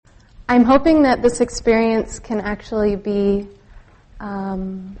I'm hoping that this experience can actually be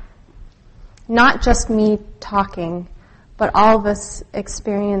not just me talking, but all of us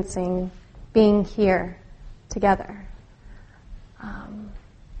experiencing being here together. And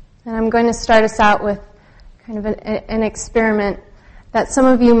I'm going to start us out with kind of an experiment that some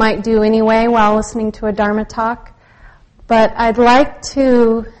of you might do anyway while listening to a Dharma talk. But I'd like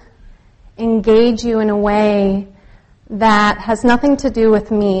to engage you in a way that has nothing to do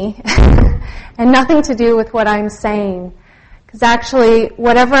with me and nothing to do with what I'm saying. Because actually,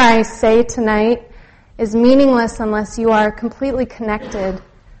 whatever I say tonight is meaningless unless you are completely connected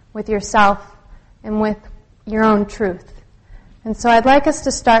with yourself and with your own truth. And so I'd like us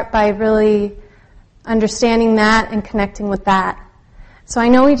to start by really understanding that and connecting with that. So I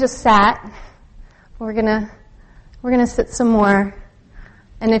know we just sat. We're gonna sit some more.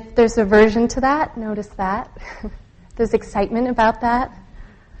 And if there's aversion to that, notice that. If there's excitement about that,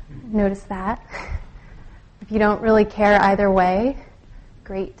 notice that. If you don't really care either way,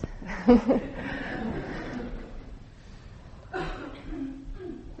 great.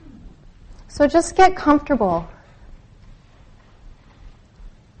 So just get comfortable.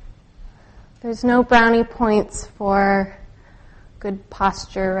 There's no brownie points for good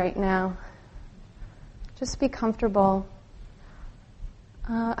posture right now. Just be comfortable.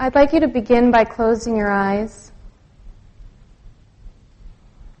 I'd like you to begin by closing your eyes.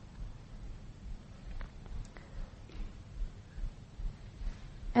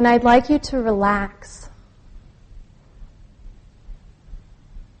 And I'd like you to relax.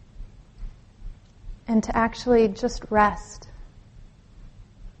 And to actually just rest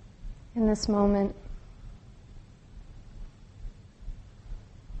in this moment.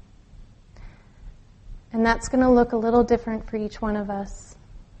 And that's going to look a little different for each one of us.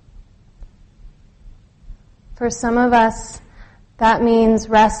 For some of us, that means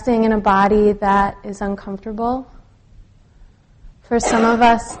resting in a body that is uncomfortable. For some of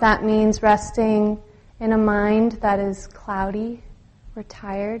us, that means resting in a mind that is cloudy or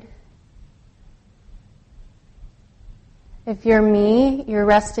tired. If you're me, you're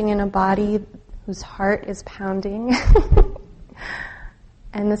resting in a body whose heart is pounding.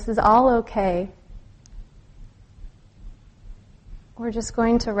 And this is all okay. We're just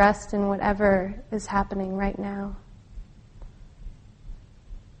going to rest in whatever is happening right now.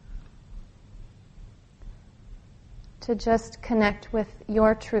 To just connect with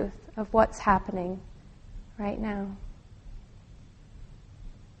your truth of what's happening right now.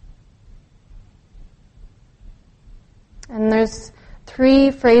 And there's 3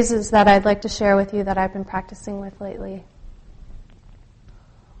 phrases that I'd like to share with you that I've been practicing with lately.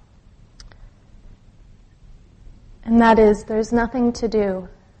 And that is, there's nothing to do.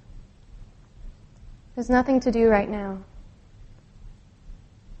 There's nothing to do right now.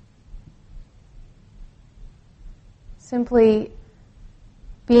 Simply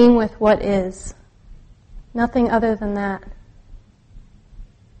being with what is. Nothing other than that.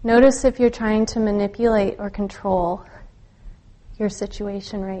 Notice if you're trying to manipulate or control your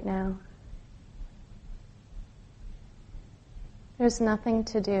situation right now. There's nothing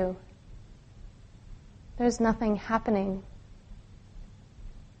to do. There's nothing happening.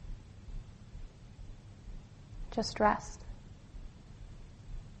 Just rest.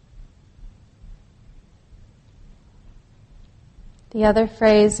 The other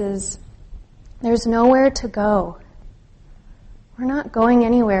phrase is, there's nowhere to go. We're not going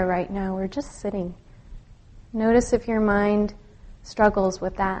anywhere right now. We're just sitting. Notice if your mind struggles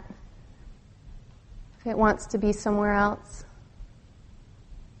with that. If it wants to be somewhere else.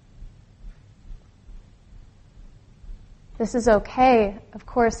 This is okay, of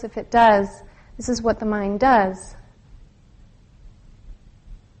course, if it does. This is what the mind does.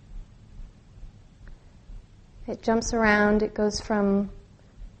 It jumps around. It goes from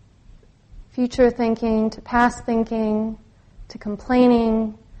future thinking to past thinking to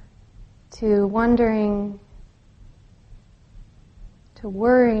complaining to wondering to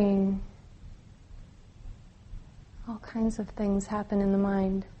worrying. All kinds of things happen in the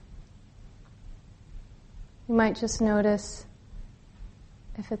mind. You might just notice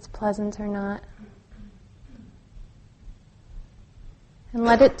if it's pleasant or not. And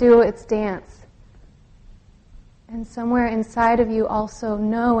let it do its dance. And somewhere inside of you also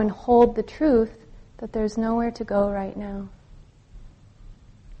know and hold the truth that there's nowhere to go right now.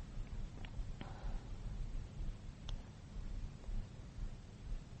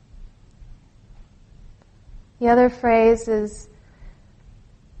 The other phrase is,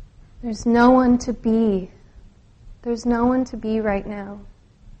 there's no one to be. There's no one to be right now.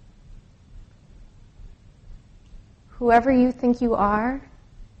 Whoever you think you are,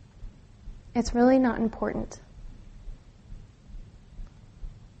 it's really not important.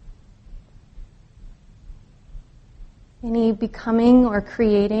 Any becoming or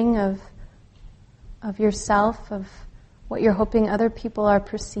creating of yourself, of what you're hoping other people are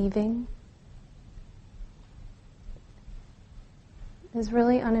perceiving, is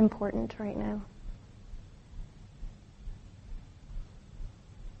really unimportant right now.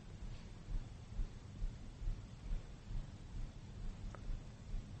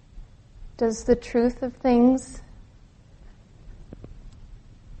 Does the truth of things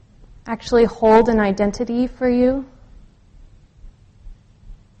actually hold an identity for you?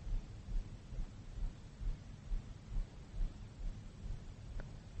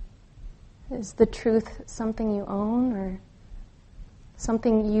 Is the truth something you own or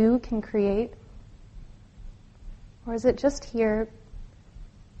something you can create? Or is it just here?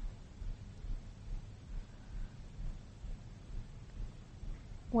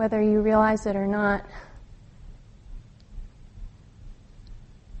 Whether you realize it or not.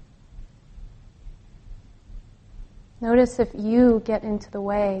 Notice if you get into the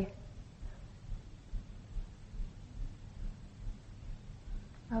way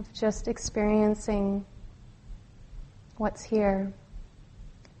of just experiencing what's here,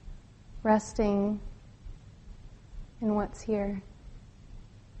 resting in what's here.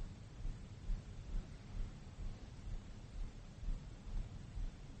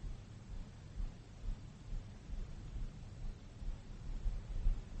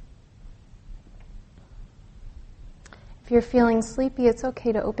 If you're feeling sleepy, it's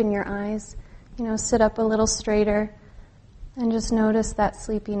okay to open your eyes, sit up a little straighter and just notice that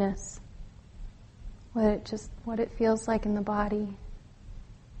sleepiness, what it feels like in the body.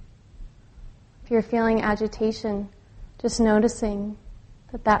 If you're feeling agitation, just noticing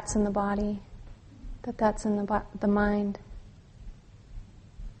that that's in the body, that that's in the mind.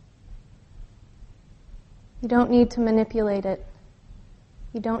 You don't need to manipulate it.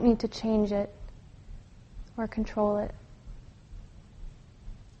 You don't need to change it or control it.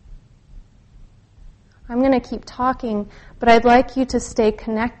 I'm going to keep talking, but I'd like you to stay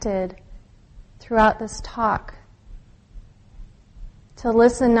connected throughout this talk. To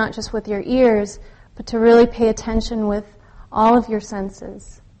listen not just with your ears, but to really pay attention with all of your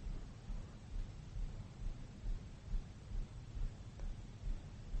senses.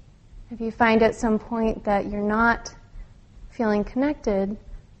 If you find at some point that you're not feeling connected,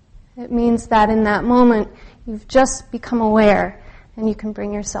 it means that in that moment you've just become aware and you can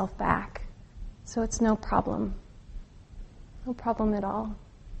bring yourself back. So it's no problem. No problem at all.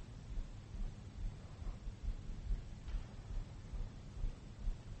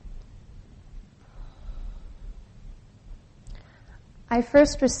 I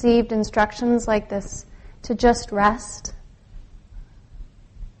first received instructions like this to just rest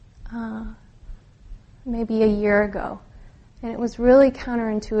maybe a year ago. And it was really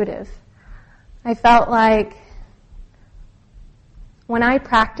counterintuitive. I felt like when I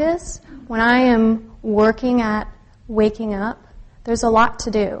practice, when I am working at waking up, there's a lot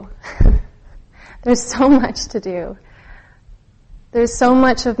to do. There's so much to do. There's so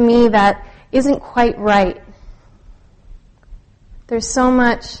much of me that isn't quite right. There's so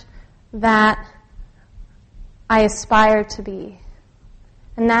much that I aspire to be.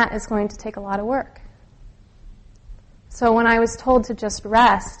 And that is going to take a lot of work. So when I was told to just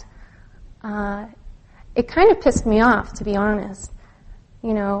rest, it kind of pissed me off, to be honest.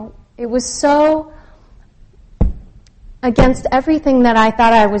 It was so against everything that I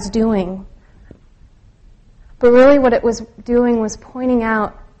thought I was doing. But really what it was doing was pointing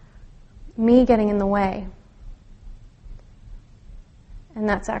out me getting in the way. And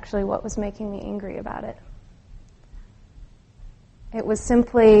that's actually what was making me angry about it. It was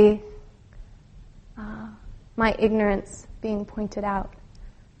simply my ignorance being pointed out.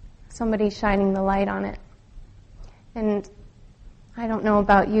 Somebody shining the light on it. And I don't know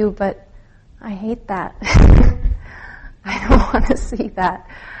about you, but I hate that. I don't want to see that.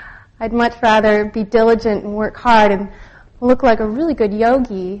 I'd much rather be diligent and work hard and look like a really good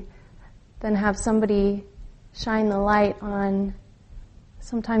yogi than have somebody shine the light on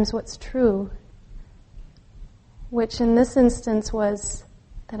sometimes what's true, which in this instance was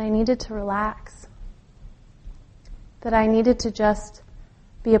that I needed to relax, that I needed to just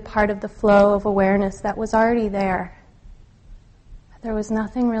be a part of the flow of awareness that was already there. There was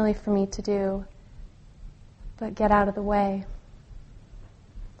nothing really for me to do but get out of the way.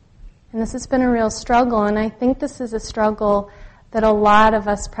 And this has been a real struggle, and I think this is a struggle that a lot of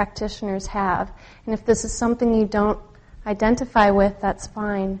us practitioners have. And if this is something you don't identify with, that's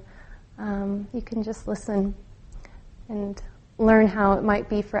fine. You can just listen and learn how it might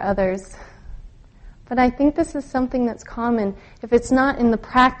be for others. But I think this is something that's common. If it's not in the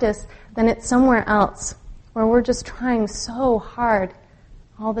practice, then it's somewhere else, where we're just trying so hard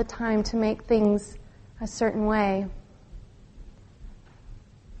all the time to make things a certain way.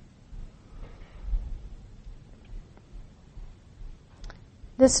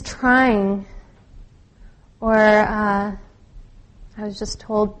 This trying, or I was just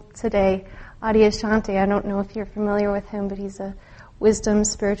told today, Adyashanti, I don't know if you're familiar with him, but he's a wisdom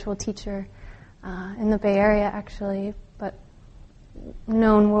spiritual teacher in the Bay Area, actually, but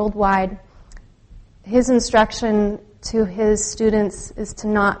known worldwide. His instruction to his students is to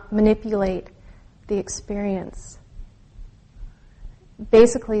not manipulate the experience.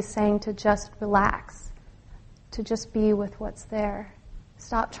 Basically saying to just relax, to just be with what's there.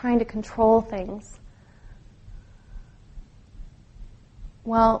 Stop trying to control things.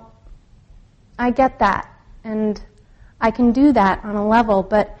 Well, I get that, and I can do that on a level,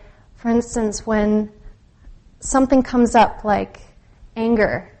 but for instance, when something comes up like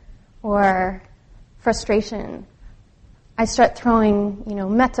anger or frustration, I start throwing,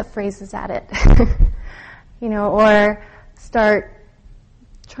 metta phrases at it, or start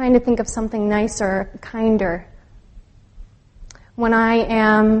trying to think of something nicer, kinder. When I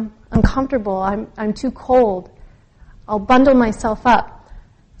am uncomfortable, I'm too cold, I'll bundle myself up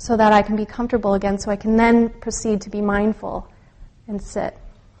so that I can be comfortable again, so I can then proceed to be mindful and sit.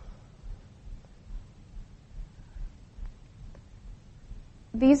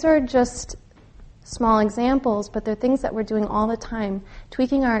 These are just small examples, but they're things that we're doing all the time,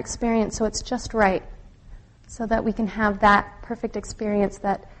 tweaking our experience so it's just right, so that we can have that perfect experience,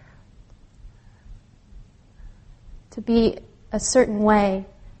 that to be a certain way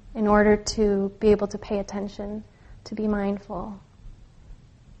in order to be able to pay attention, to be mindful.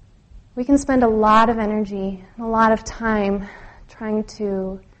 We can spend a lot of energy and a lot of time trying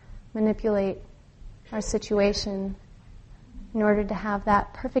to manipulate our situation in order to have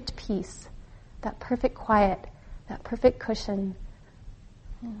that perfect peace, that perfect quiet, that perfect cushion,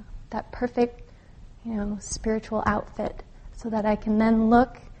 that perfect, spiritual outfit, so that I can then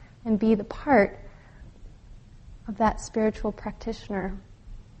look and be the part of that spiritual practitioner.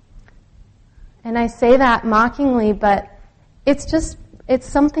 And I say that mockingly, but it's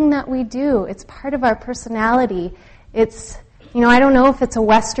something that we do. It's part of our personality. It's, I don't know if it's a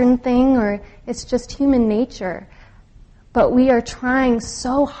Western thing or it's just human nature, but we are trying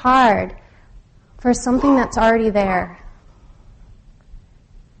so hard for something that's already there.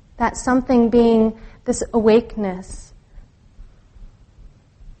 That something being this awakeness,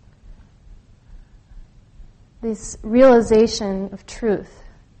 this realization of truth.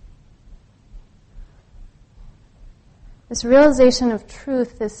 This realization of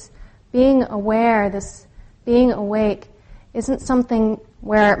truth, this being aware, this being awake, isn't something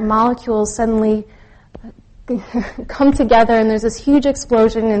where molecules suddenly come together and there's this huge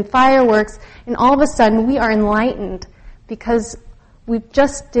explosion and fireworks, and all of a sudden we are enlightened because we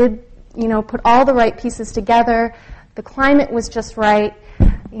just did, put all the right pieces together. The climate was just right.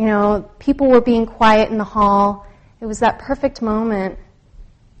 People were being quiet in the hall. It was that perfect moment.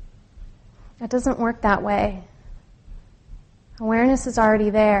 It doesn't work that way. Awareness is already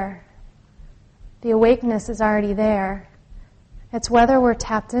there. The awakeness is already there. It's whether we're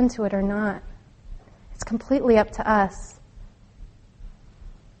tapped into it or not. It's completely up to us.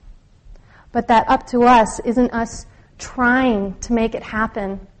 But that up to us isn't us trying to make it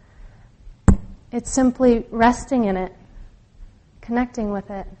happen. It's simply resting in it, connecting with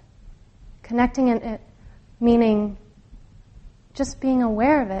it. Connecting in it meaning just being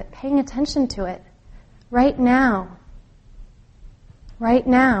aware of it, paying attention to it. Right now. Right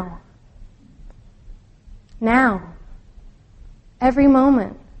now. Now. Every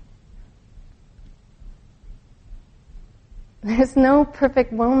moment. There's no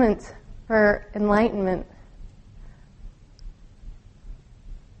perfect moment for enlightenment.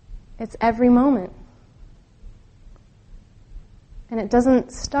 It's every moment. And it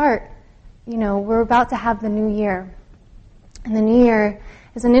doesn't start, we're about to have the new year. And the new year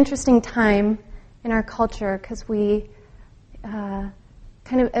is an interesting time in our culture because we kind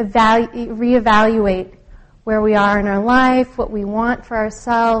of reevaluate where we are in our life, what we want for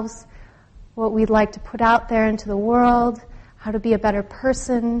ourselves, what we'd like to put out there into the world, how to be a better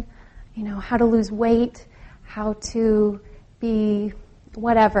person, how to lose weight, how to be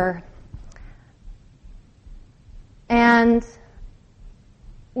whatever. And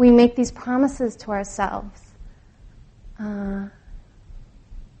we make these promises to ourselves that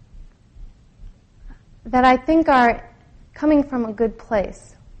I think are coming from a good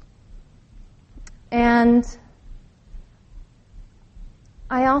place. And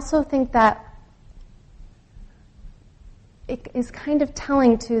I also think that it is kind of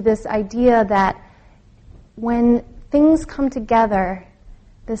telling to this idea that when things come together,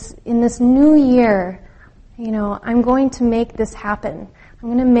 in this new year, I'm going to make this happen. I'm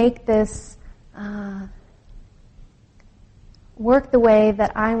going to make this work the way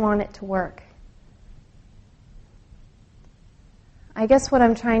that I want it to work. I guess what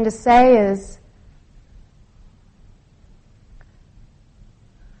I'm trying to say is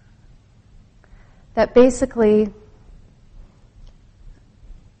that basically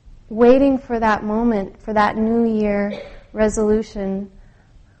waiting for that moment, for that New Year resolution,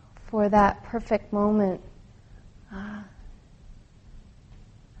 for that perfect moment,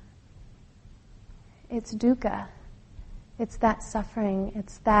 it's dukkha. It's that suffering.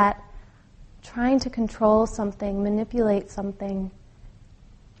 It's that trying to control something, manipulate something,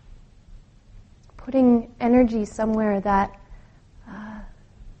 putting energy somewhere that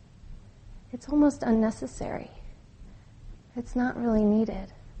it's almost unnecessary. It's not really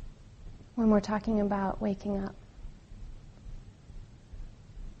needed when we're talking about waking up.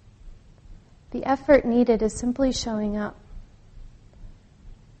 The effort needed is simply showing up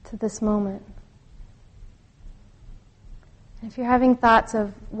to this moment. And if you're having thoughts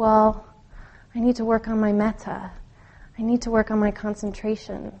of, well, I need to work on my metta, I need to work on my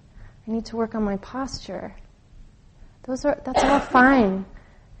concentration, I need to work on my posture, that's all fine.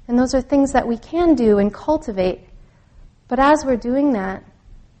 And those are things that we can do and cultivate. But as we're doing that,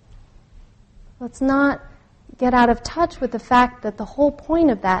 let's not get out of touch with the fact that the whole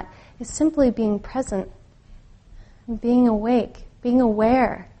point of that is simply being present, and being awake, being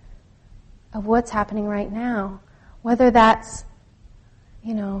aware of what's happening right now. Whether that's,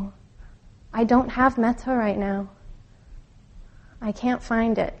 I don't have metta right now. I can't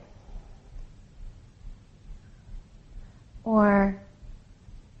find it. Or,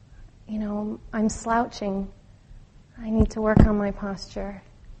 I'm slouching. I need to work on my posture.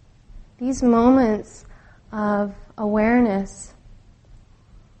 These moments of awareness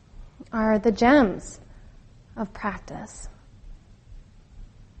are the gems of practice.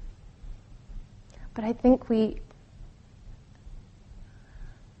 But I think we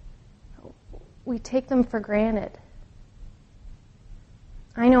take them for granted.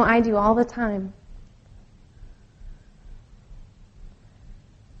 I know I do all the time.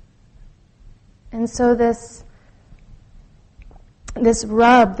 And so this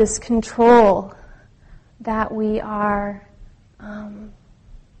rub, this control that we are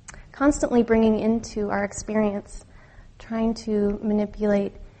constantly bringing into our experience, trying to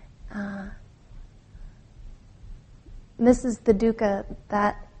manipulate, this is the dukkha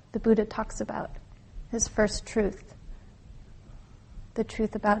that the Buddha talks about, his first truth. The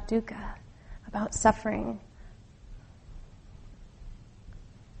truth about dukkha, about suffering.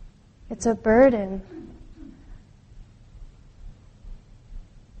 It's a burden.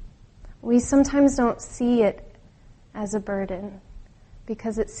 We sometimes don't see it as a burden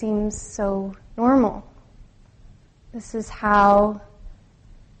because it seems so normal. This is how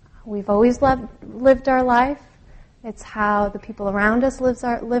we've always lived our life. It's how the people around us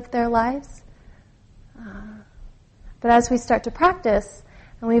live their lives. But as we start to practice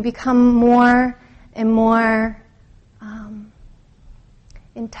and we become more and more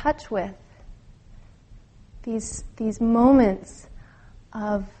in touch with these moments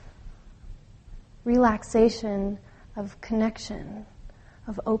of relaxation, of connection,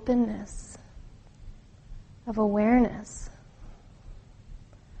 of openness, of awareness,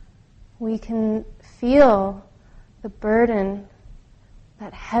 we can feel the burden,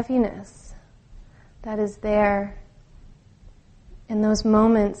 that heaviness that is there in those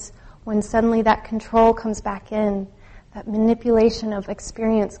moments when suddenly that control comes back in, that manipulation of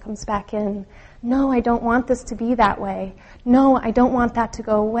experience comes back in. No, I don't want this to be that way. No, I don't want that to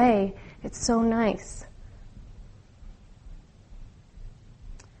go away. It's so nice.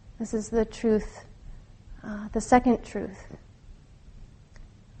 This is the truth, the second truth,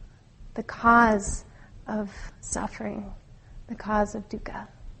 the cause of suffering, the cause of dukkha.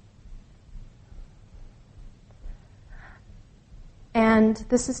 And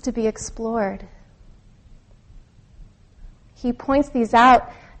this is to be explored. He points these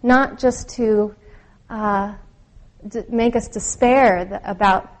out not just to make us despair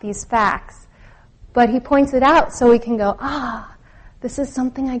about these facts, but he points it out so we can go, this is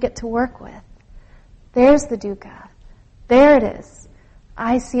something I get to work with. There's the dukkha. There it is.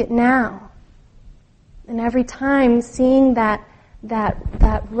 I see it now. And every time seeing that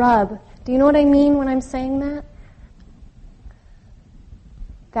rub, do you know what I mean when I'm saying that?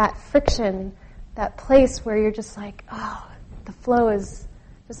 That friction, that place where you're just like, the flow is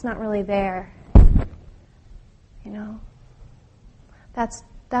just not really there. That's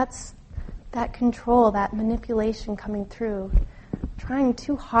that control, that manipulation coming through, trying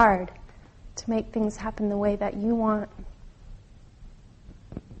too hard to make things happen the way that you want.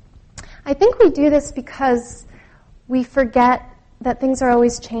 I think we do this because we forget that things are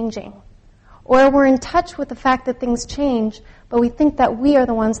always changing. Or we're in touch with the fact that things change, but we think that we are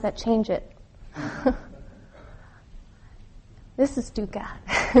the ones that change it. This is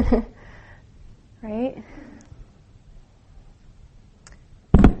dukkha. Right?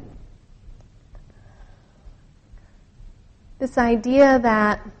 This idea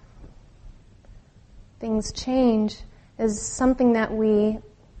that things change is something that we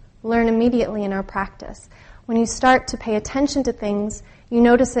learn immediately in our practice. When you start to pay attention to things, you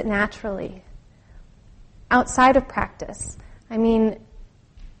notice it naturally. Outside of practice, I mean,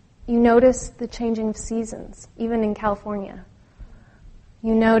 you notice the changing of seasons, even in California.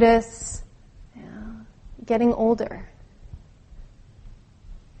 You notice getting older.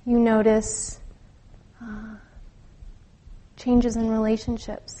 You notice changes in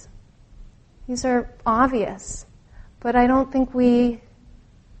relationships. These are obvious, but I don't think we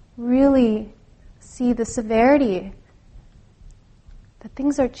really see the severity that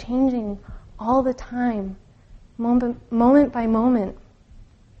things are changing all the time, moment by moment,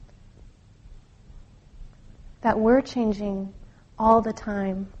 that we're changing all the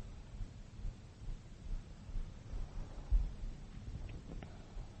time.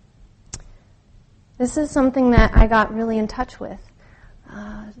 This is something that I got really in touch with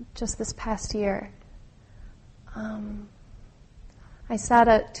just this past year. I sat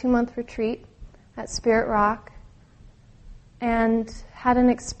a 2-month retreat at Spirit Rock and had an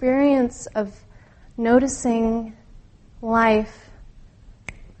experience of noticing life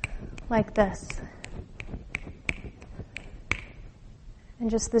like this. And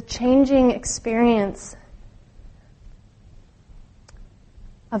just the changing experience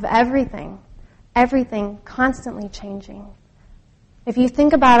of everything constantly changing. If you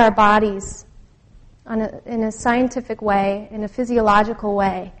think about our bodies in a scientific way, in a physiological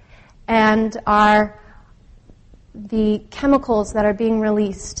way, and the chemicals that are being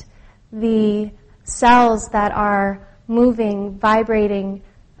released, the cells that are moving, vibrating,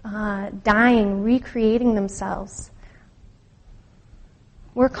 dying, recreating themselves,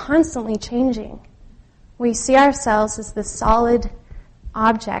 we're constantly changing. We see ourselves as this solid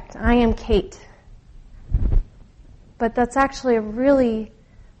object. I am Kate. But that's actually a really,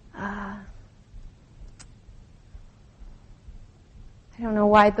 I don't know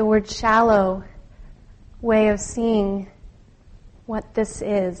why the word shallow way of seeing what this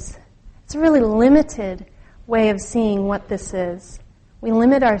is. It's a really limited way of seeing what this is. We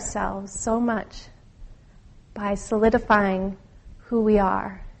limit ourselves so much by solidifying who we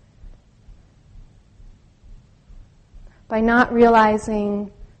are, by not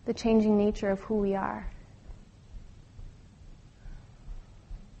realizing the changing nature of who we are.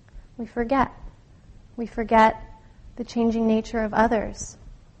 We forget. We forget the changing nature of others.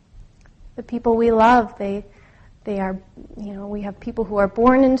 The people we love, they are, we have people who are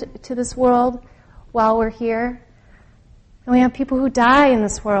born into this world while we're here, and we have people who die in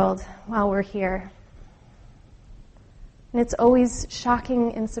this world while we're here. And it's always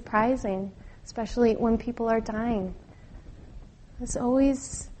shocking and surprising, especially when people are dying. This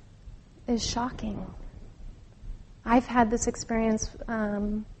always is shocking. I've had this experience.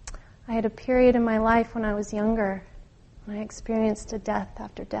 I had a period in my life when I was younger, when I experienced a death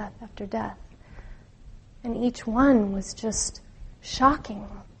after death after death. And each one was just shocking.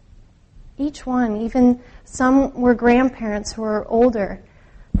 Each one, even some were grandparents who were older,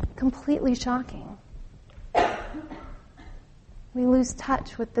 completely shocking. We lose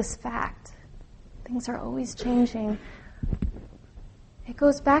touch with this fact. Things are always changing. It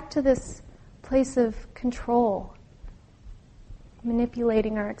goes back to this place of control,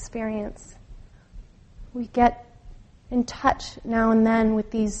 manipulating our experience. We get in touch now and then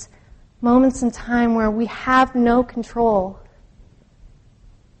with these moments in time where we have no control.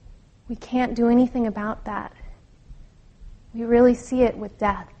 We can't do anything about that. We really see it with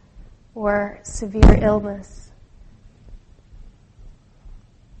death or severe illness.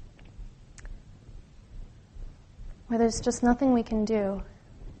 Where there's just nothing we can do.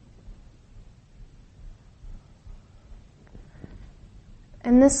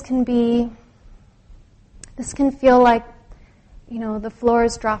 And this can feel like, the floor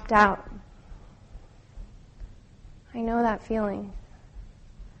is dropped out. I know that feeling.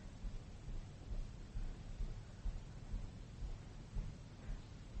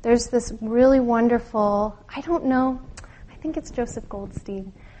 There's this really wonderful, I don't know, I think it's Joseph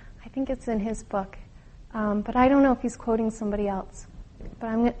Goldstein. I think it's in his book. But I don't know if he's quoting somebody else.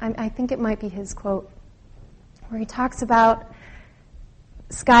 but I think it might be his quote, where he talks about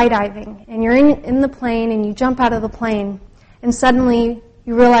skydiving, and you're in the plane, and you jump out of the plane, and suddenly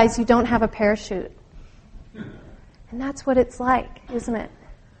you realize you don't have a parachute. And that's what it's like, isn't it?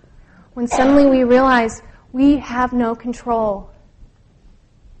 When suddenly we realize we have no control.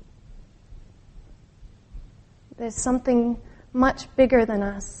 There's something much bigger than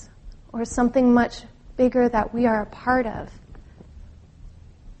us, or something much bigger that we are a part of.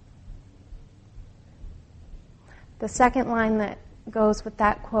 The second line that goes with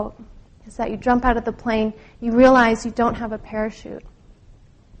that quote is that you jump out of the plane, you realize you don't have a parachute.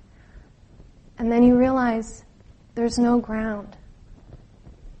 And then you realize there's no ground.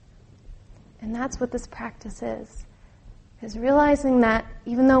 And that's what this practice is realizing that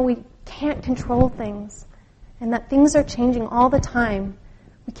even though we can't control things, and that things are changing all the time,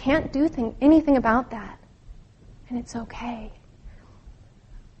 we can't do anything about that. And it's okay.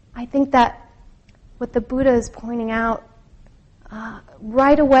 I think that what the Buddha is pointing out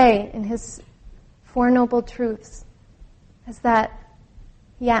right away in his Four Noble Truths is that,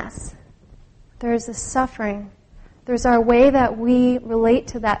 yes, there is a suffering. There's our way that we relate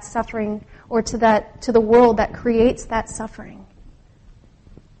to that suffering, or to the world that creates that suffering.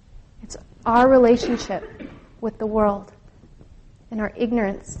 It's our relationship with the world and our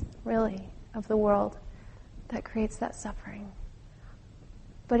ignorance, really, of the world that creates that suffering.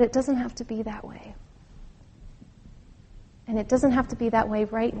 But it doesn't have to be that way. And it doesn't have to be that way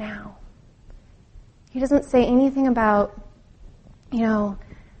right now. He doesn't say anything about, it's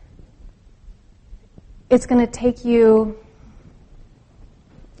going to take you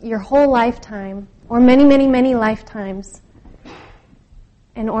your whole lifetime, or many, many, many lifetimes,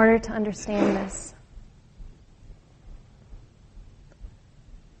 in order to understand this.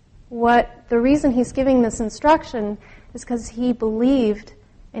 The reason he's giving this instruction is because he believed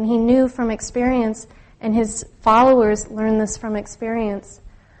and he knew from experience, and his followers learned this from experience,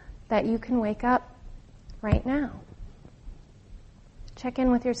 that you can wake up right now. Check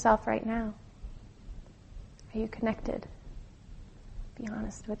in with yourself right now. Are you connected? Be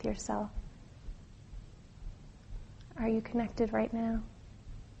honest with yourself. Are you connected right now?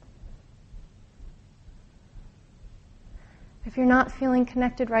 If you're not feeling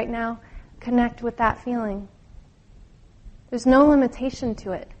connected right now, connect with that feeling. There's no limitation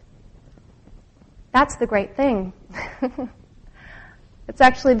to it. That's the great thing. It's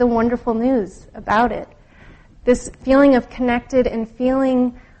actually the wonderful news about it. This feeling of connected and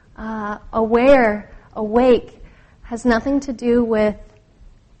feeling aware, awake, has nothing to do with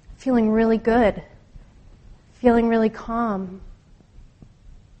feeling really good, feeling really calm.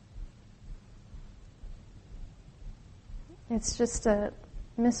 It's just a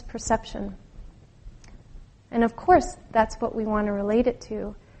misperception. And of course, that's what we want to relate it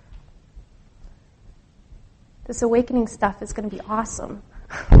to. This awakening stuff is going to be awesome.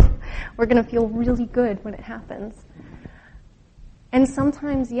 We're going to feel really good when it happens. And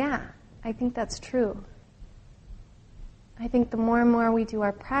sometimes, yeah, I think that's true. I think the more and more we do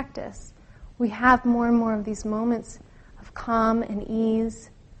our practice, we have more and more of these moments of calm and ease,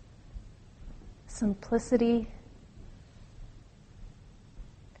 simplicity.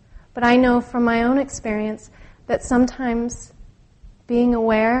 But I know from my own experience that sometimes being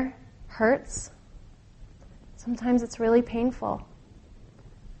aware hurts. Sometimes it's really painful,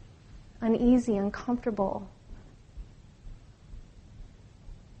 uneasy, uncomfortable.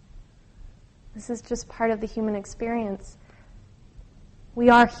 This is just part of the human experience. We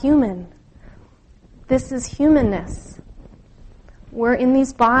are human. This is humanness. We're in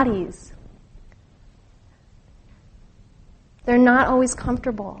these bodies. They're not always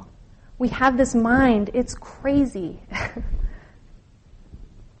comfortable. We have this mind. It's crazy.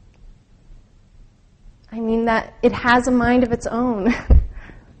 I mean, that it has a mind of its own.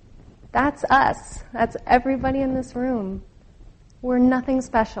 That's us. That's everybody in this room. We're nothing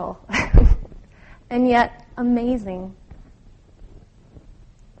special. And yet, amazing.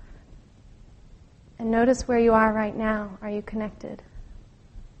 And notice where you are right now. Are you connected?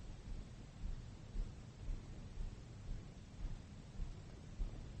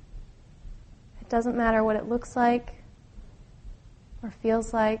 It doesn't matter what it looks like or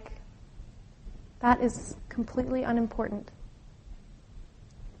feels like. That is completely unimportant.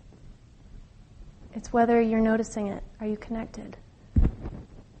 It's whether you're noticing it. Are you connected?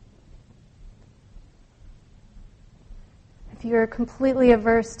 If you're completely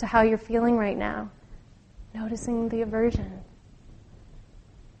averse to how you're feeling right now, noticing the aversion.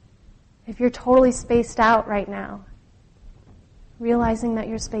 If you're totally spaced out right now, realizing that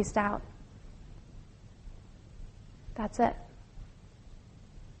you're spaced out. That's it.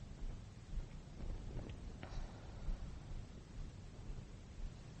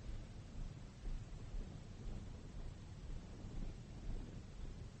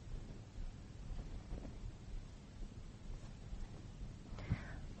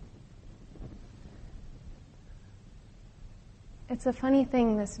 It's a funny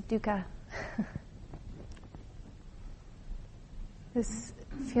thing, this dukkha. This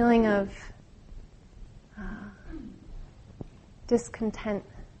feeling of discontent.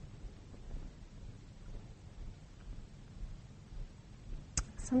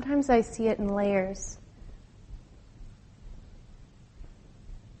 Sometimes I see it in layers.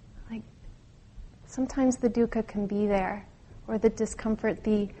 Like, sometimes the dukkha can be there, or the discomfort,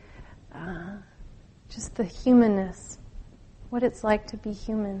 just the humanness, what it's like to be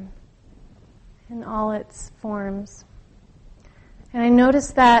human in all its forms. And I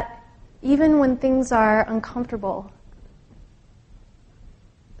notice that even when things are uncomfortable,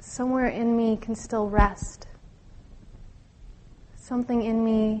 somewhere in me can still rest. Something in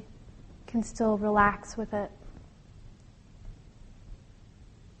me can still relax with it.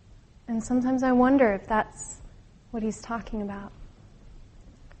 And sometimes I wonder if that's what he's talking about.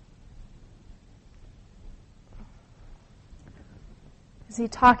 Is he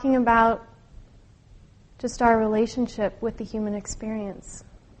talking about just our relationship with the human experience?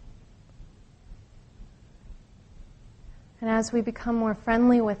 And as we become more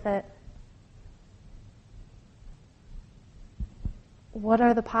friendly with it, what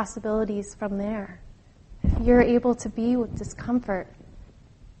are the possibilities from there? If you're able to be with discomfort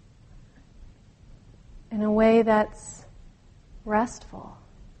in a way that's restful,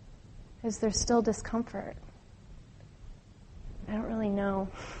 is there still discomfort? I don't really know.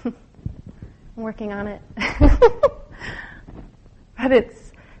 I'm working on it. But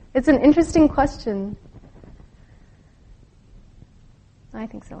it's an interesting question. I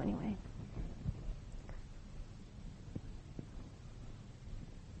think so anyway.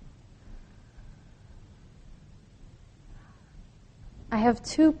 I have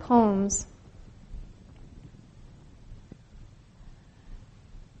two poems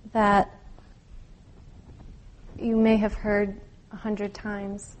that you may have heard 100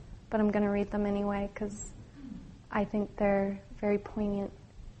 times, but I'm going to read them anyway because I think they're very poignant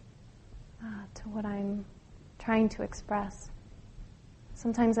to what I'm trying to express.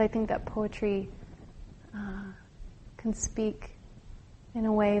 Sometimes I think that poetry can speak in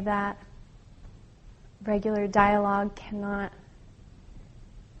a way that regular dialogue cannot.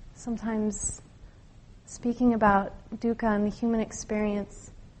 Sometimes speaking about dukkha and the human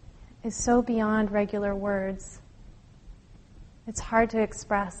experience is so beyond regular words. It's hard to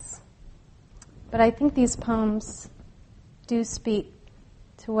express. But I think these poems do speak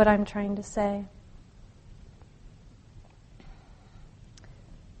to what I'm trying to say.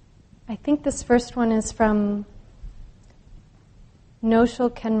 I think this first one is from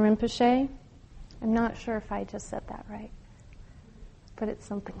Noshul Ken Rinpoche. I'm not sure if I just said that right, but it's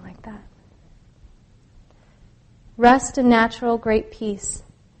something like that. Rest in natural great peace,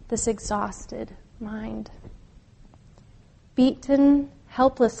 this exhausted mind. Beaten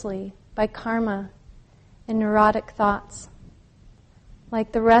helplessly by karma and neurotic thoughts,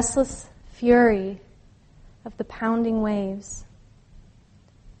 like the restless fury of the pounding waves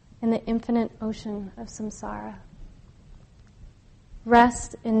in the infinite ocean of samsara.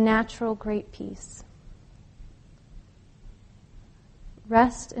 Rest in natural great peace.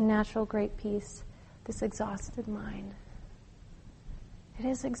 Rest in natural great peace, this exhausted mind. It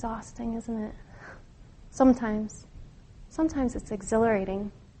is exhausting, isn't it? Sometimes. Sometimes it's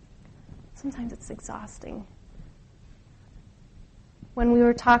exhilarating. Sometimes it's exhausting. When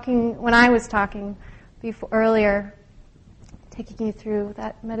I was talking before earlier, taking you through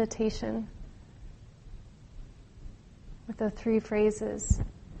that meditation with the 3 phrases,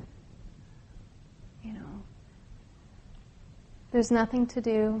 there's nothing to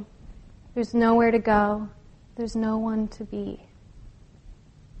do, there's nowhere to go, there's no one to be.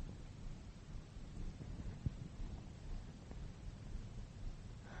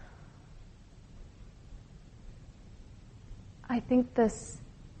 I think this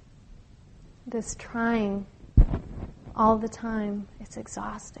trying all the time, it's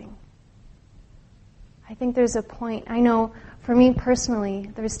exhausting. I think there's a point, I know for me personally,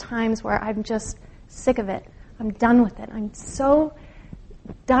 there's times where I'm just sick of it. I'm done with it. I'm so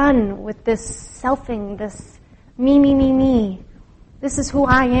done with this selfing, this me. This is who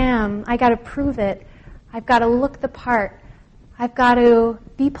I am. I got to prove it. I've got to look the part. I've got to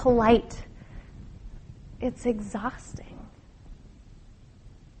be polite. It's exhausting.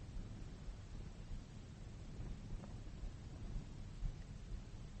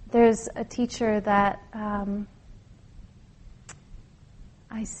 There's a teacher that I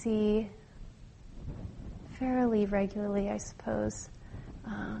see fairly regularly, I suppose,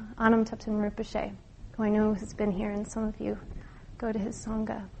 Anam Thupten Rinpoche, who I know has been here, and some of you go to his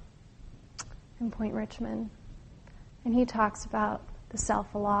Sangha in Point Richmond. And he talks about the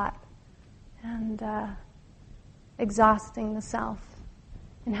self a lot and exhausting the self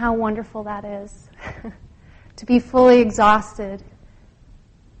and how wonderful that is to be fully exhausted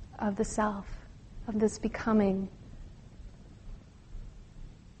of the self, of this becoming.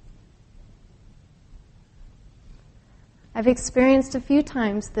 I've experienced a few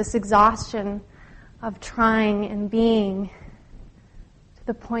times this exhaustion of trying and being to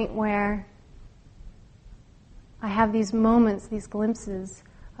the point where I have these moments, these glimpses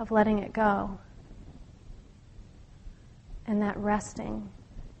of letting it go and that resting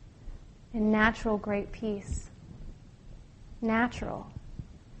in natural great peace. Natural.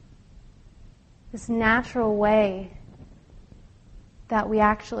 This natural way that we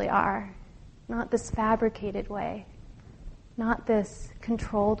actually are, not this fabricated way, not this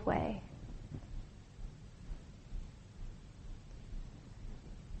controlled way.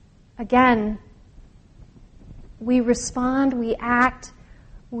 Again, we respond, we act,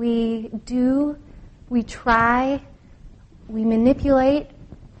 we do, we try, we manipulate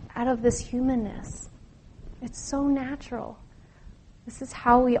out of this humanness. It's so natural. This is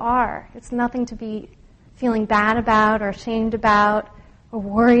how we are. It's nothing to be feeling bad about or ashamed about or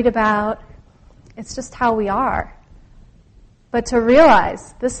worried about. It's just how we are. But to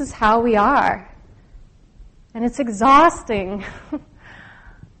realize this is how we are, and it's exhausting,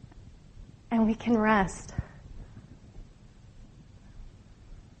 and we can rest.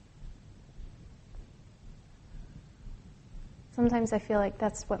 Sometimes I feel like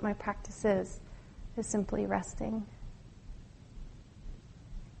that's what my practice is simply resting.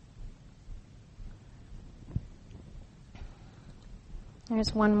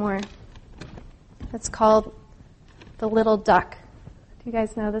 There's one more. It's called The Little Duck. Do you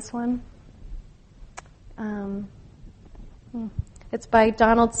guys know this one? It's by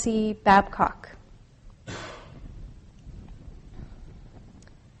Donald C. Babcock.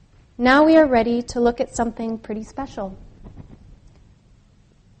 Now we are ready to look at something pretty special.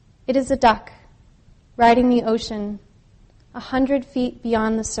 It is a duck riding the ocean 100 feet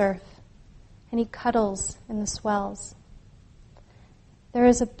beyond the surf, and he cuddles in the swells. There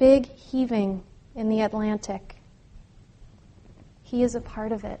is a big heaving in the Atlantic. He is a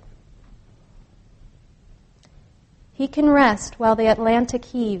part of it. He can rest while the Atlantic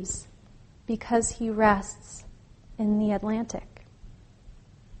heaves because he rests in the Atlantic.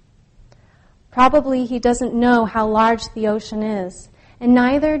 Probably he doesn't know how large the ocean is, and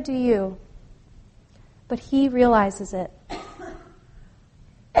neither do you. But he realizes it.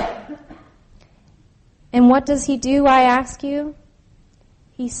 And what does he do, I ask you?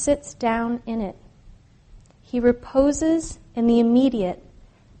 He sits down in it. He reposes in the immediate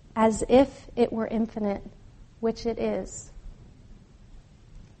as if it were infinite, which it is.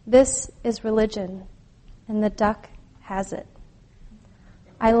 This is religion, and the duck has it.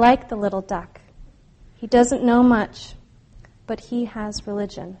 I like the little duck. He doesn't know much, but he has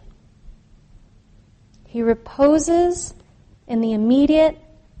religion. He reposes in the immediate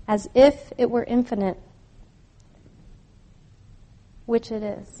as if it were infinite, which it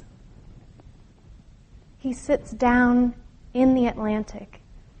is. He sits down in the Atlantic,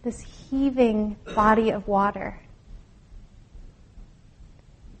 this heaving body of water.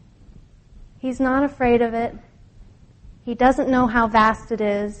 He's not afraid of it. He doesn't know how vast it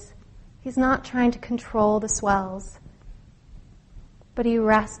is. He's not trying to control the swells, but he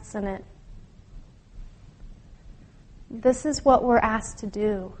rests in it. This is what we're asked to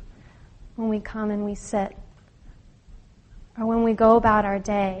do when we come and we sit, or when we go about our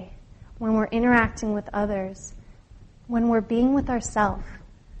day, when we're interacting with others, when we're being with ourselves.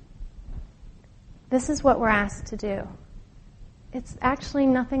 This is what we're asked to do. It's actually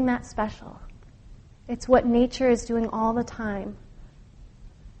nothing that special. It's what nature is doing all the time.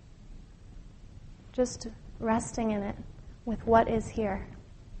 Just resting in it with what is here.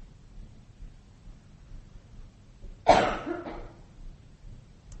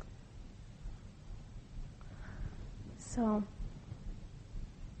 So,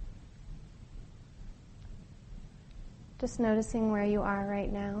 just noticing where you are right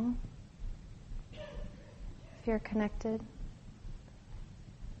now, if you're connected.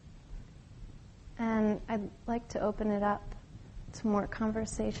 And I'd like to open it up to more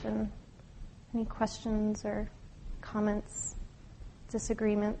conversation. Any questions or comments,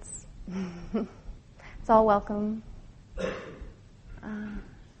 disagreements? It's all welcome.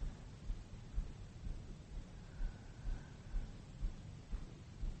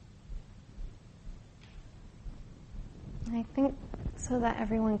 I think so that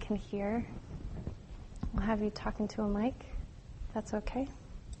everyone can hear, we'll have you talking to a mic. That's okay.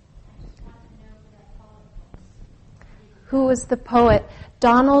 who was the poet?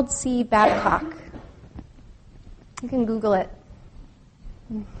 Donald C. Babcock. You can Google it.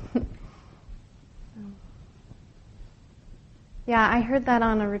 Yeah, I heard that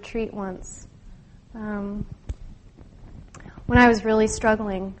on a retreat once. When I was really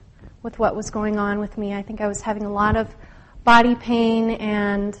struggling with what was going on with me, I think I was having a lot of body pain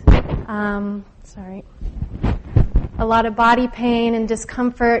and, a lot of body pain and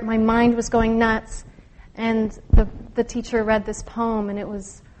discomfort. My mind was going nuts. And the teacher read this poem, and it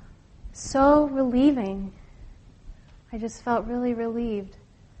was so relieving. I just felt really relieved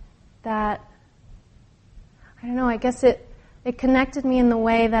that, I don't know, I guess it connected me in the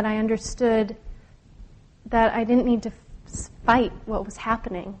way that I understood that I didn't need to fight what was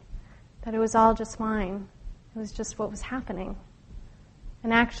happening, that it was all just fine. It was just what was happening.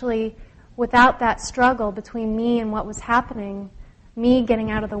 And actually, without that struggle between me and what was happening, me getting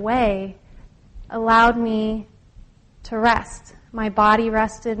out of the way allowed me to rest. My body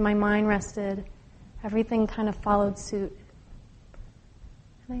rested, my mind rested, everything kind of followed suit.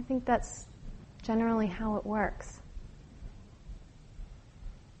 And I think that's generally how it works.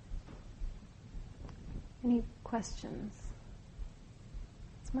 Any questions?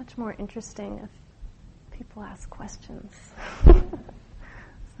 It's much more interesting if people ask questions.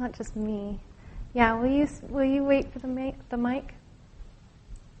 It's not just me. Yeah, will you wait for the mic?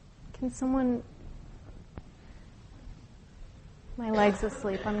 Can someone... My leg's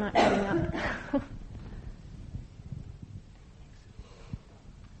asleep. I'm not getting up.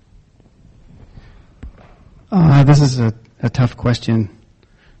 This is a tough question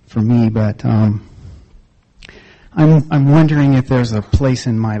for me, but I'm wondering if there's a place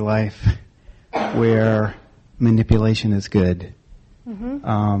in my life where manipulation is good,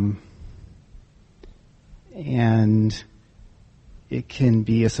 and it can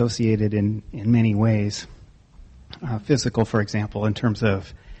be associated in many ways. Physical, for example, in terms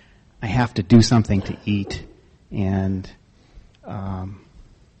of I have to do something to eat, and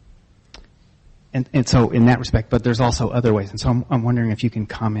so in that respect, but there's also other ways, and so I'm wondering if you can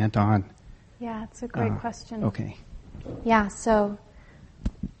comment on. Yeah, it's a great question. Okay. Yeah, so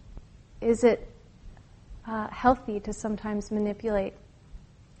is it healthy to sometimes manipulate?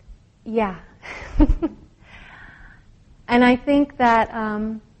 Yeah. And I think that,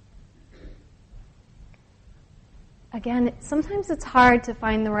 again, sometimes it's hard to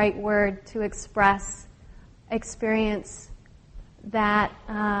find the right word to express experience that,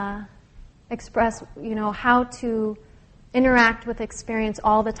 how to interact with experience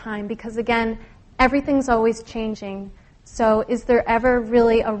all the time, because again, everything's always changing. So is there ever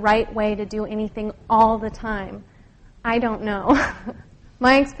really a right way to do anything all the time? I don't know.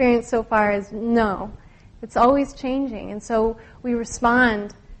 My experience so far is no. It's always changing. And so we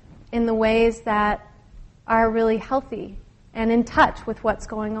respond in the ways that are really healthy and in touch with what's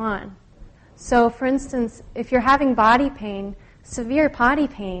going on. So for instance, if you're having body pain, severe body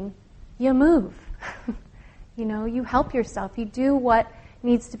pain, you move. You help yourself. You do what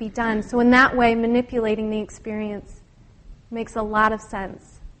needs to be done. So in that way, manipulating the experience makes a lot of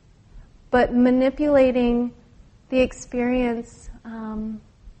sense. But manipulating the experience, I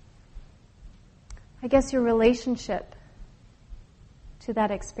guess your relationship to that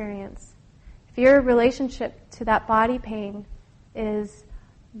experience. If your relationship to that body pain is,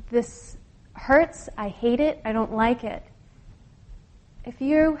 this hurts, I hate it, I don't like it. If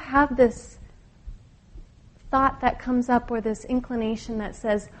you have this thought that comes up or this inclination that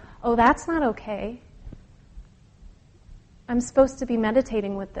says, oh, that's not okay, I'm supposed to be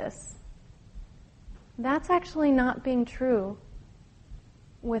meditating with this, that's actually not being true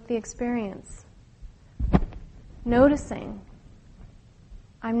with the experience. Noticing,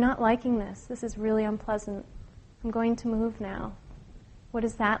 I'm not liking this. This is really unpleasant. I'm going to move now. What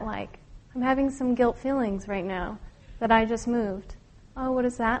is that like? I'm having some guilt feelings right now that I just moved. Oh, what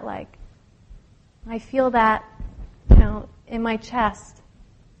is that like? I feel that, in my chest.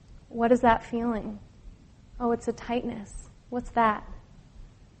 What is that feeling? Oh, it's a tightness. What's that?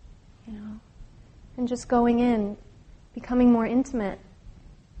 And just going in, becoming more intimate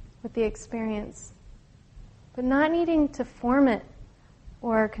with the experience, but not needing to form it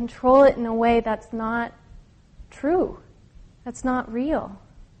or control it in a way that's not true, that's not real.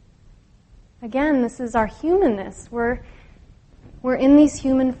 Again, this is our humanness. We're in these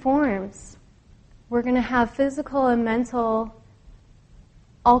human forms. We're going to have physical and mental,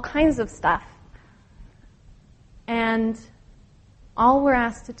 all kinds of stuff. And all we're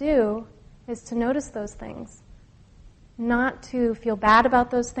asked to do is to notice those things, not to feel bad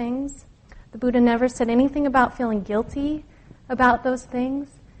about those things. The Buddha never said anything about feeling guilty about those things.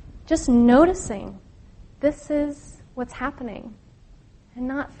 Just noticing, this is what's happening and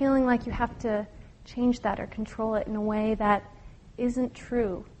not feeling like you have to change that or control it in a way that isn't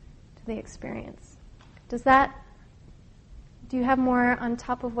true to the experience. Do you have more on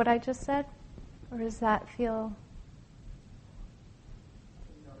top of what I just said? Or does that feel...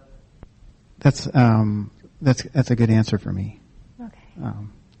 That's a good answer for me. Okay.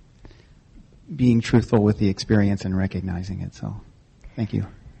 Being truthful with the experience and recognizing it. So, thank you.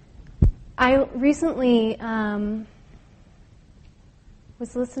 I recently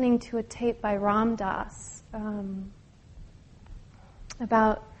was listening to a tape by Ram Dass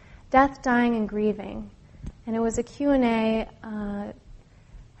about death, dying, and grieving, and it was a Q&A. I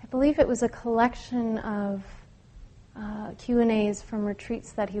believe it was a collection of Q&As from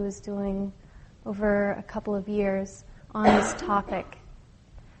retreats that he was doing over a couple of years on this topic.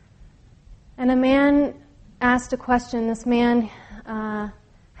 And a man asked a question. This man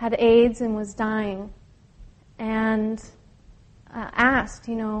had AIDS and was dying, and asked,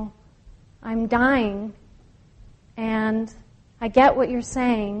 I'm dying, and I get what you're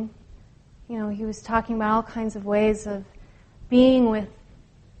saying. He was talking about all kinds of ways of being with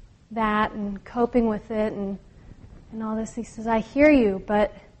that and coping with it and all this. He says, I hear you,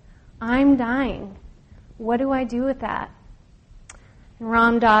 but I'm dying. What do I do with that? And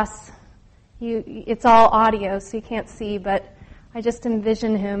Ram Dass, it's all audio, so you can't see, but I just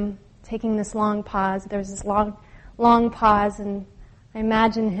envision him taking this long pause. There's this long pause, and I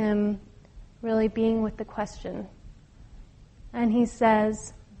imagine him really being with the question. And he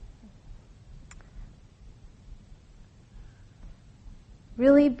says,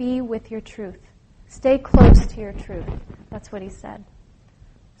 really be with your truth. Stay close to your truth. That's what he said.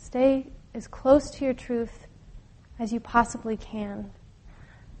 Stay as close to your truth as you possibly can.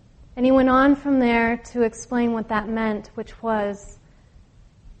 And he went on from there to explain what that meant, which was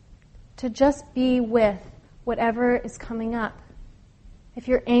to just be with whatever is coming up. If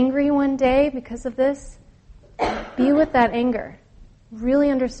you're angry one day because of this, be with that anger.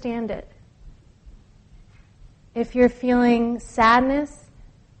 Really understand it. If you're feeling sadness,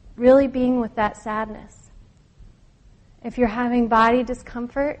 really being with that sadness. If you're having body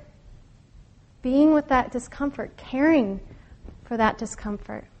discomfort, being with that discomfort, caring for that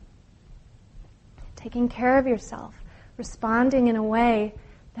discomfort. Taking care of yourself, responding in a way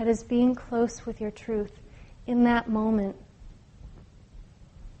that is being close with your truth in that moment.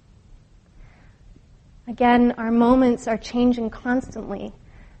 Again, our moments are changing constantly,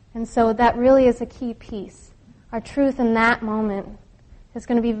 and so that really is a key piece. Our truth in that moment is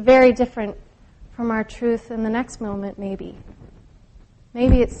going to be very different from our truth in the next moment, maybe.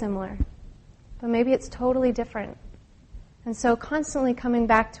 Maybe it's similar, but maybe it's totally different. And so constantly coming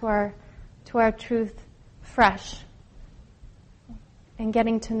back to our truth fresh and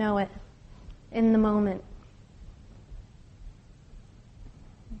getting to know it in the moment.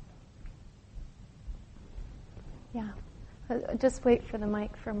 Yeah. Just wait for the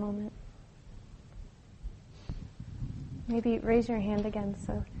mic for a moment. Maybe raise your hand again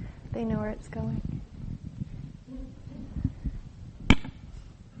so they know where it's going.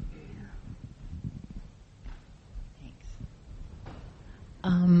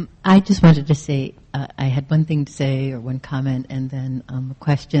 I just wanted to say, I had one thing to say or one comment and then a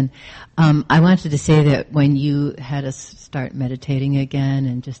question. I wanted to say that when you had us start meditating again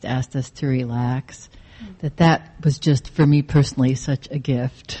and just asked us to relax, that was just, for me personally, such a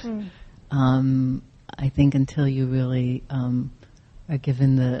gift. I think until you really are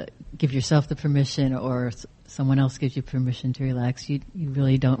give yourself the permission, or someone else gives you permission to relax, you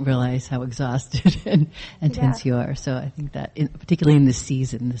really don't realize how exhausted and tense you are. So I think that, particularly in this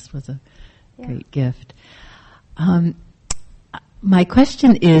season, this was a great gift. My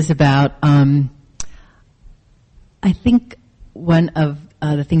question is about, I think one of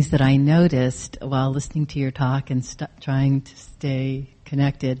the things that I noticed while listening to your talk and trying to stay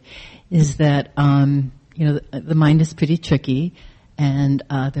connected is that, the mind is pretty tricky, and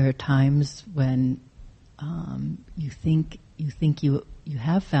there are times when you think you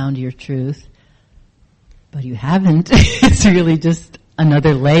have found your truth, but you haven't. It's really just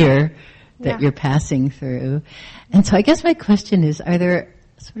another layer that you're passing through. And so I guess my question is, are there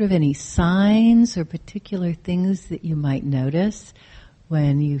sort of any signs or particular things that you might notice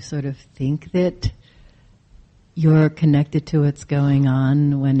when you sort of think that you're connected to what's going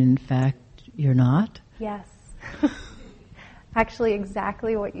on when in fact you're not? Yes. Actually,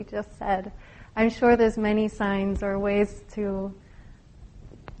 exactly what you just said. I'm sure there's many signs or ways to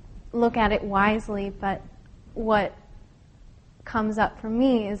look at it wisely, but what comes up for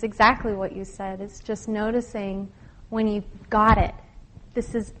me is exactly what you said. It's just noticing when you've got it.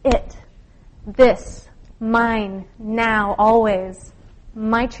 This is it. This mine, now, always,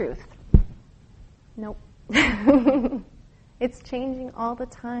 my truth. Nope. It's changing all the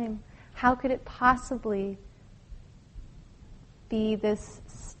time. How could it possibly be this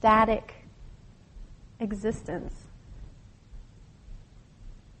static existence?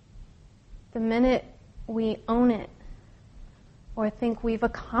 The minute we own it or think we've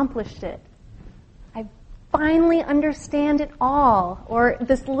accomplished it, I finally understand it all, or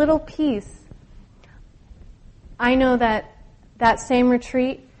this little piece. I know that same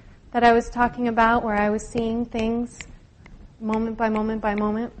retreat that I was talking about, where I was seeing things moment by moment by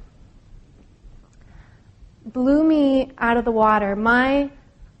moment, blew me out of the water. My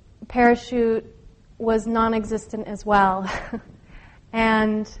parachute was non-existent as well.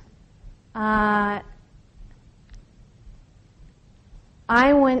 And I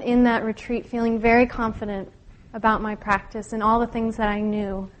went in that retreat feeling very confident about my practice and all the things that I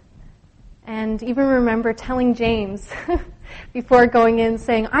knew. And even remember telling James before going in,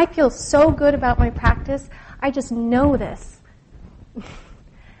 saying, I feel so good about my practice, I just know this.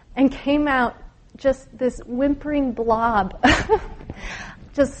 And came out just this whimpering blob.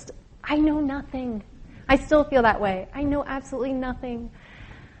 Just, I know nothing. I still feel that way. I know absolutely nothing.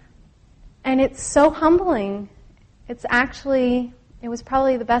 And it's so humbling. It was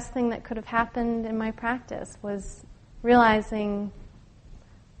probably the best thing that could have happened in my practice, was realizing,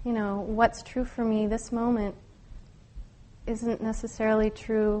 what's true for me this moment isn't necessarily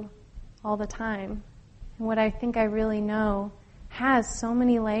true all the time. And what I think I really know has so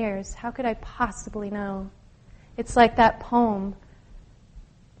many layers. How could I possibly know? It's like that poem.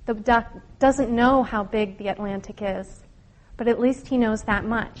 The duck doesn't know how big the Atlantic is, but at least he knows that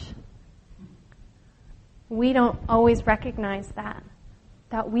much. We don't always recognize that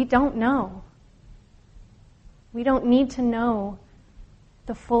we don't know. We don't need to know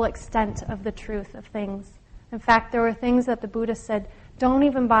the full extent of the truth of things. In fact, there were things that the Buddha said, don't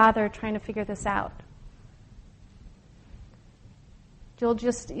even bother trying to figure this out.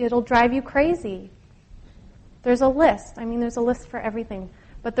 It'll drive you crazy. There's a list. There's a list for everything.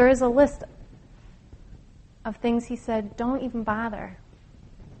 But there is a list of things he said, don't even bother.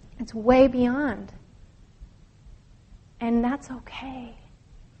 It's way beyond. And that's okay.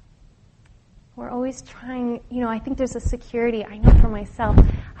 We're always trying, I think there's a security. I know for myself,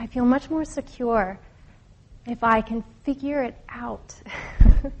 I feel much more secure if I can figure it out.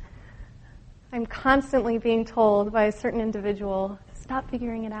 I'm constantly being told by a certain individual, stop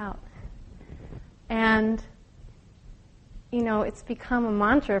figuring it out. And, it's become a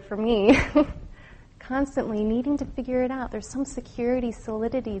mantra for me, constantly needing to figure it out. There's some security,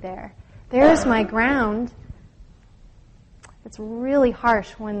 solidity there. There's my ground. It's really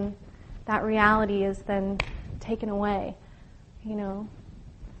harsh when that reality is then taken away, Yeah.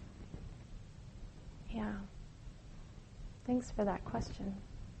 Thanks for that question.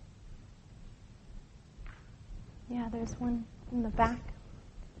 Yeah, there's one in the back.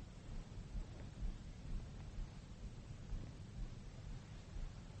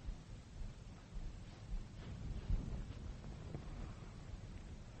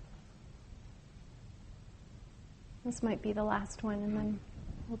 This might be the last one, and then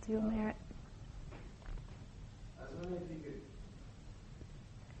we'll do a merit. I was wondering if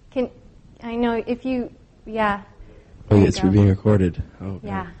you could... Yeah. Oh, yes, we're being recorded. Oh,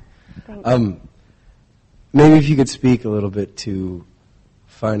 yeah. Thanks. Maybe if you could speak a little bit to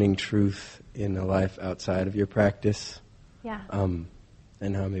finding truth in a life outside of your practice. Yeah. And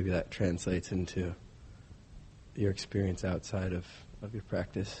how maybe that translates into your experience outside of your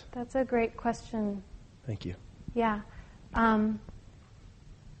practice. That's a great question. Thank you. Yeah.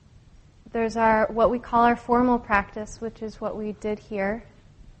 There's what we call our formal practice, which is what we did here.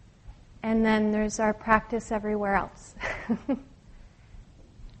 And then there's our practice everywhere else.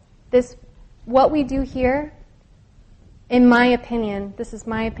 What we do here, in my opinion, this is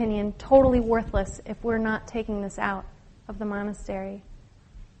my opinion, totally worthless if we're not taking this out of the monastery.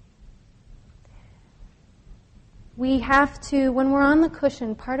 We have to, when we're on the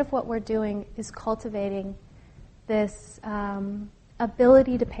cushion, part of what we're doing is cultivating this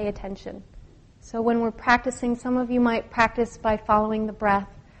ability to pay attention. So when we're practicing, some of you might practice by following the breath.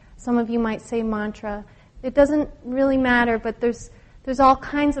 Some of you might say mantra. It doesn't really matter, but there's all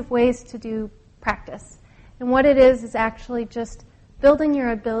kinds of ways to do practice. And what it is actually just building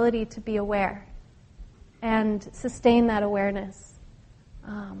your ability to be aware and sustain that awareness,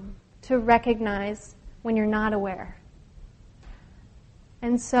 to recognize when you're not aware.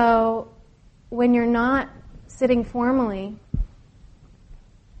 And so when you're not sitting formally,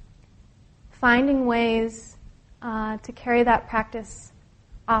 finding ways to carry that practice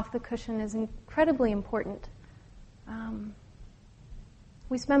off the cushion is incredibly important.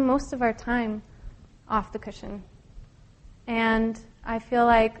 We spend most of our time off the cushion. And I feel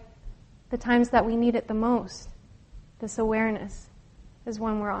like the times that we need it the most, this awareness, is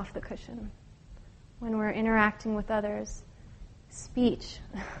when we're off the cushion, when we're interacting with others. Speech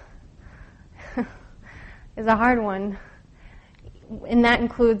is a hard one. And that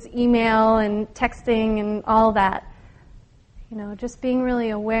includes email and texting and all that. You know, just being really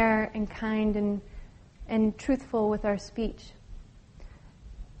aware and kind and truthful with our speech.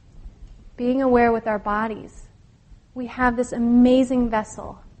 Being aware with our bodies. We have this amazing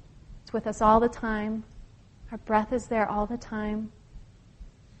vessel. It's with us all the time. Our breath is there all the time.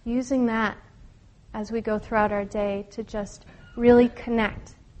 Using that as we go throughout our day to just really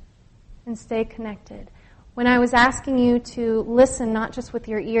connect and stay connected. When I was asking you to listen not just with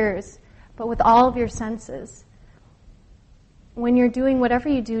your ears, but with all of your senses, when you're doing whatever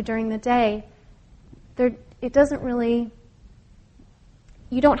you do during the day, it doesn't really,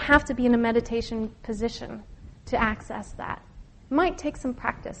 you don't have to be in a meditation position to access that. It might take some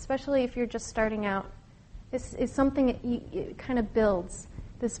practice, especially if you're just starting out. It's something it kind of builds.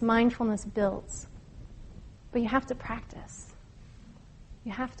 This mindfulness builds. But you have to practice.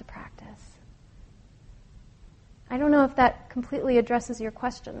 You have to practice. I don't know if that completely addresses your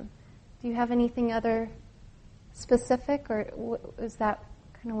question. Do you have anything other specific, or is that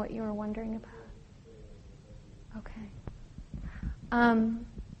kind of what you were wondering about? Okay.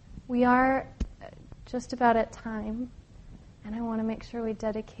 We are just about at time, and I want to make sure we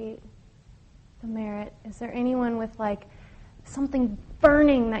dedicate the merit. Is there anyone with like something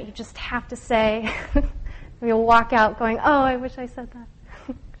burning that you just have to say? You'll walk out going, oh, I wish I said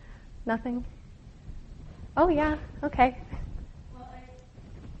that. Nothing? Oh, yeah, okay. Well,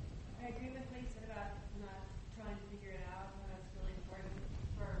 I agree with what you said about not trying to figure it out. That's really important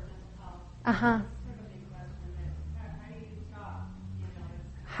for mental health. Uh-huh. It's sort of a big question. How do you stop?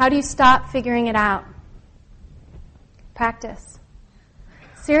 How do you stop figuring it out? Practice.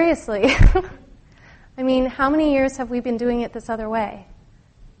 Seriously. I mean, how many years have we been doing it this other way?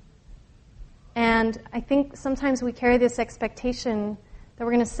 And I think sometimes we carry this expectation that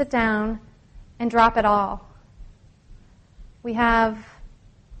we're going to sit down and drop it all. We have,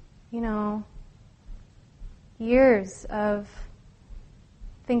 years of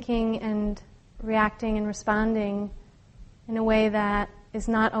thinking and reacting and responding in a way that is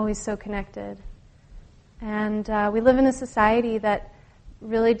not always so connected. And we live in a society that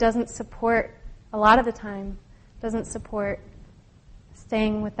really doesn't support, a lot of the time, doesn't support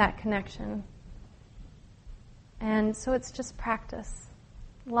staying with that connection. And so it's just practice.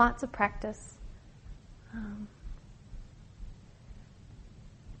 Lots of practice.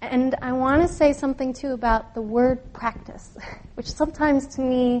 And I want to say something, too, about the word practice, which sometimes to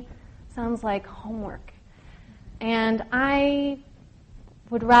me sounds like homework. And I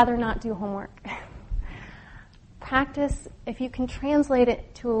would rather not do homework. Practice, if you can translate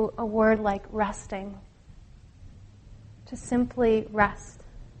it to a word like resting, to simply rest,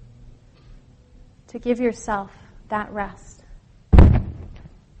 to give yourself that rest.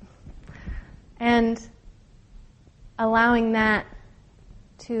 And allowing that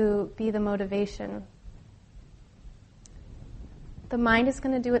to be the motivation. The mind is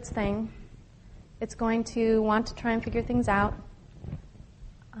going to do its thing. It's going to want to try and figure things out.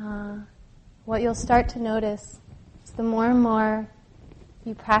 What you'll start to notice is the more and more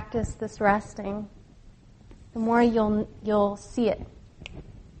you practice this resting, the more you'll see it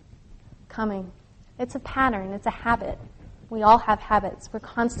coming. It's a pattern. It's a habit. We all have habits. We're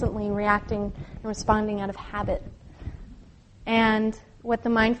constantly reacting and responding out of habit. And what the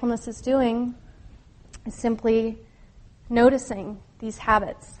mindfulness is doing is simply noticing these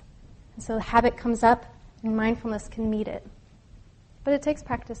habits. And so the habit comes up and mindfulness can meet it. But it takes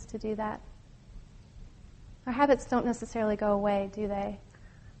practice to do that. Our habits don't necessarily go away, do they?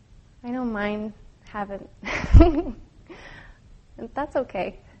 I know mine haven't. And that's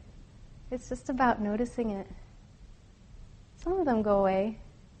okay. It's just about noticing it. Some of them go away.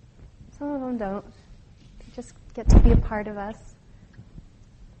 Some of them don't. They just get to be a part of us.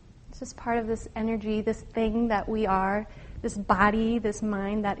 It's just part of this energy, this thing that we are, this body, this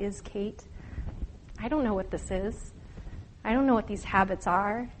mind that is Kate. I don't know what this is. I don't know what these habits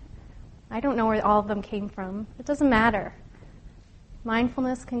are. I don't know where all of them came from. It doesn't matter.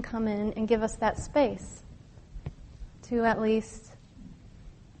 Mindfulness can come in and give us that space to at least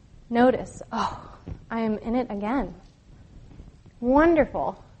notice, oh, I am in it again.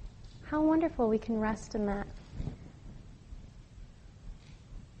 Wonderful. How wonderful we can rest in that.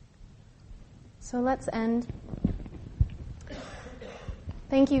 So let's end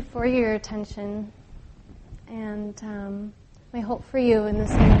thank you for your attention. And my hope for you in this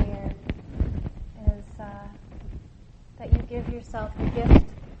new year is that you give yourself the gift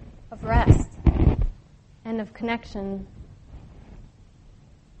of rest and of connection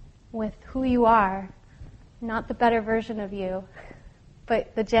with who you are, not the better version of you,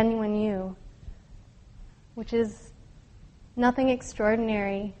 but the genuine you, which is nothing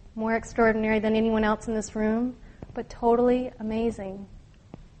extraordinary, more extraordinary than anyone else in this room, but totally amazing.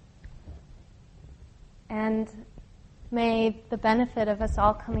 And may the benefit of us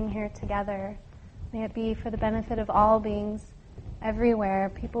all coming here together, may it be for the benefit of all beings everywhere,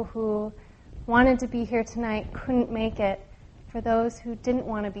 people who wanted to be here tonight couldn't make it, for those who didn't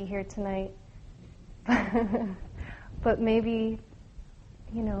want to be here tonight, but maybe,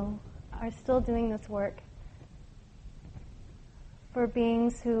 are still doing this work, for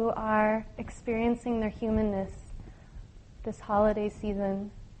beings who are experiencing their humanness this holiday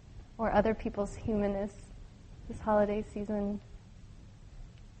season, or other people's humanness this holiday season.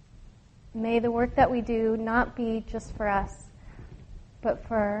 May the work that we do not be just for us, but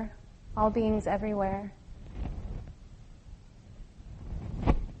for all beings everywhere.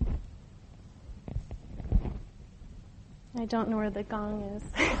 I don't know where the gong is.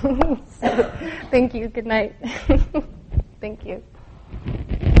 So, thank you. Good night. Thank you.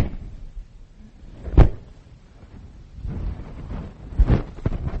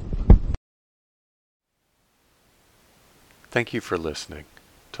 Thank you for listening.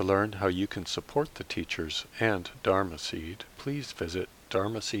 To learn how you can support the teachers and Dharma Seed, please visit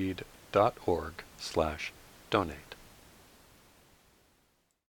dharmaseed.org/donate.